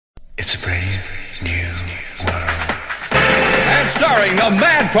It's a brave new world. And starring the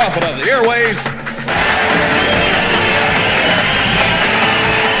mad prophet of the airways,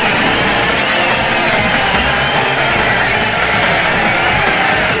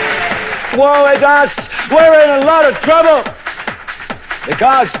 woe is us. We're in a lot of trouble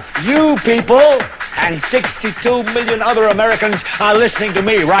because you people and 62 million other Americans are listening to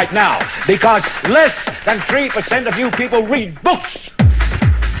me right now, because less than 3% of you people read books.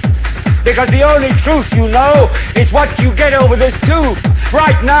 Because the only truth you know is what you get over this tube.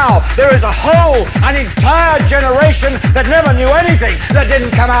 Right now, there is an entire generation that never knew anything that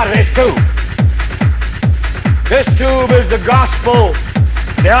didn't come out of this tube. This tube is the gospel,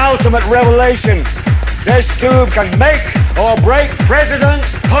 the ultimate revelation. This tube can make or break presidents,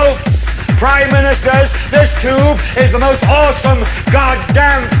 popes, prime ministers. This tube is the most awesome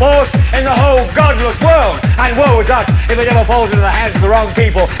goddamn force in the whole godless world. And woe is us if it ever falls into the hands of the wrong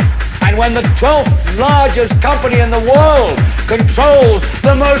people. And when the 12th largest company in the world controls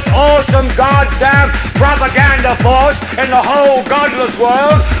the most awesome goddamn propaganda force in the whole godless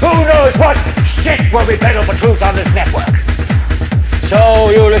world, who knows what shit will be peddled for truth on this network.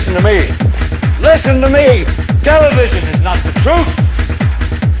 So you listen to me. Listen to me. Television is not the truth.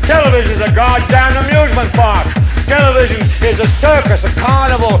 Television is a goddamn amusement park. Television is a circus, a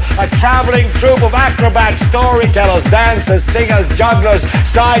carnival, a traveling troupe of acrobats, storytellers, dancers, singers, jugglers,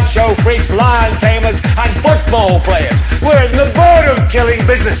 sideshow freaks, lion tamers, and football players. We're in the boredom-killing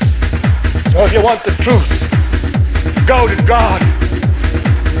business. So if you want the truth, go to God.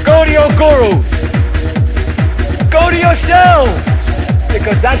 Go to your guru. Go to yourself.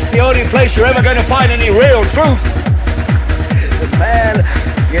 Because that's the only place you're ever going to find any real truth. But man,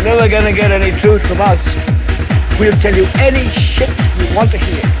 you're never going to get any truth from us. We'll tell you any shit you want to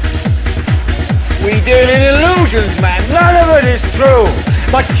hear. We deal in illusions, man. None of it is true.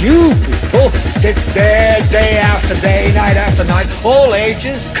 But you people sit there day after day, night after night, all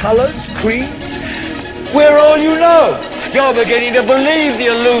ages, colors, creeds. We're all you know. You're beginning to believe the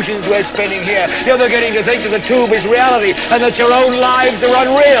illusions we're spinning here. You're beginning to think that the tube is reality and that your own lives are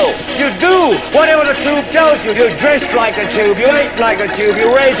unreal. You do whatever the tube tells you. You dress like a tube. You eat like a tube.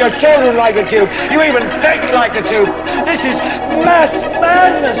 You raise your children like a tube. You even think like a tube. This is mass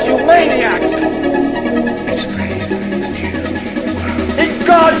madness, you maniacs. It's a brave new world. In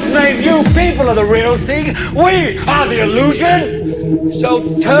God's name, you people are the real thing. We are the illusion.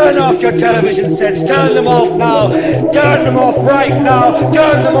 So turn off your television sets. Turn them off now. Turn them off right now.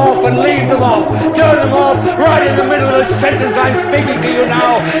 Turn them off and leave them off. Turn them off right in the middle of the sentence I'm speaking to you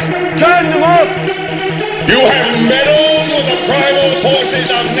now. Turn them off. You have meddled with the primal forces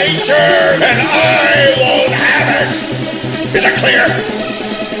of nature, and I won't have it. Is it clear?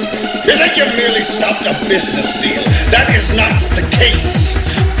 You think you've merely stopped a business deal? That is not the case.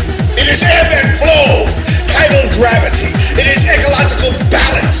 It is ebb and flow, tidal gravity. It is ecological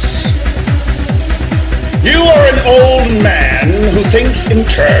balance. You are an old man who thinks in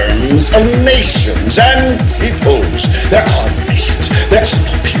terms of nations and peoples. There are no nations. There are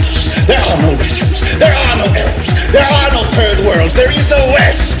no peoples. There are no nations. There are no Arabs. There are no third worlds. There is no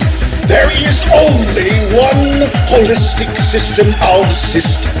West. There is only one holistic system of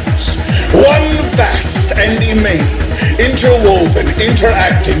systems. One vast and immense, interwoven,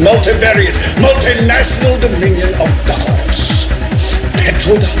 interacting, multivariate, multinational dominion of dollars.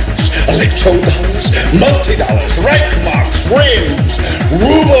 Petrodollars, electrodollars, multi-dollars, Reichmarks, rims,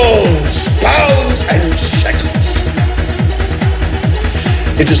 rubles, pounds, and shekels.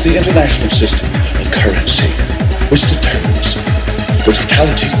 It is the international system of currency which determines the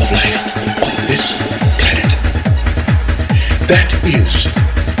totality of life on this planet. That is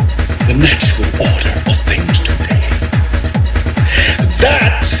the natural order of things today.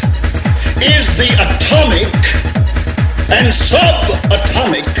 That is the atomic and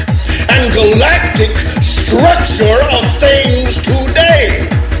subatomic and galactic structure of things today.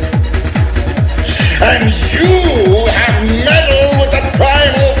 And you have meddled with the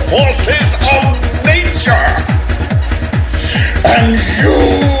primal forces of nature. And you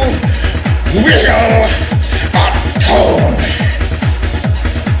will atone.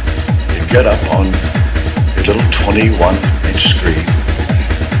 You get up on your little 21-inch screen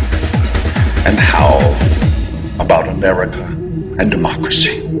and howl about America and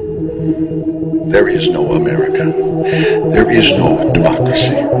democracy. There is no America. There is no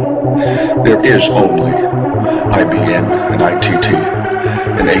democracy. There is only IBM and ITT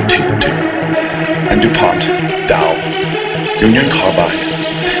and AT&T and DuPont, Dow, Union Carbide,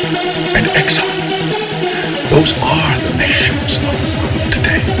 and Exxon. Those are the nations of the world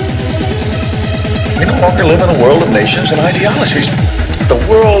today. We no longer live in a world of nations and ideologies. The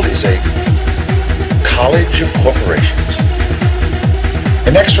world is a college of corporations,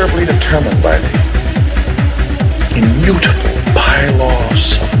 inexorably determined by the immutable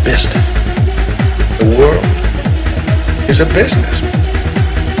bylaws of business. The world is a business.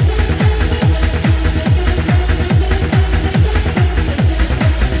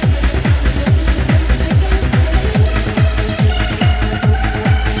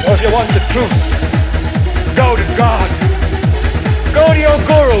 So if you want the truth, go to God. Go to your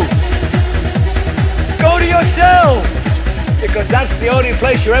guru. Go to yourself. Because that's the only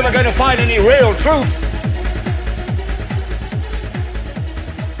place you're ever going to find any real truth.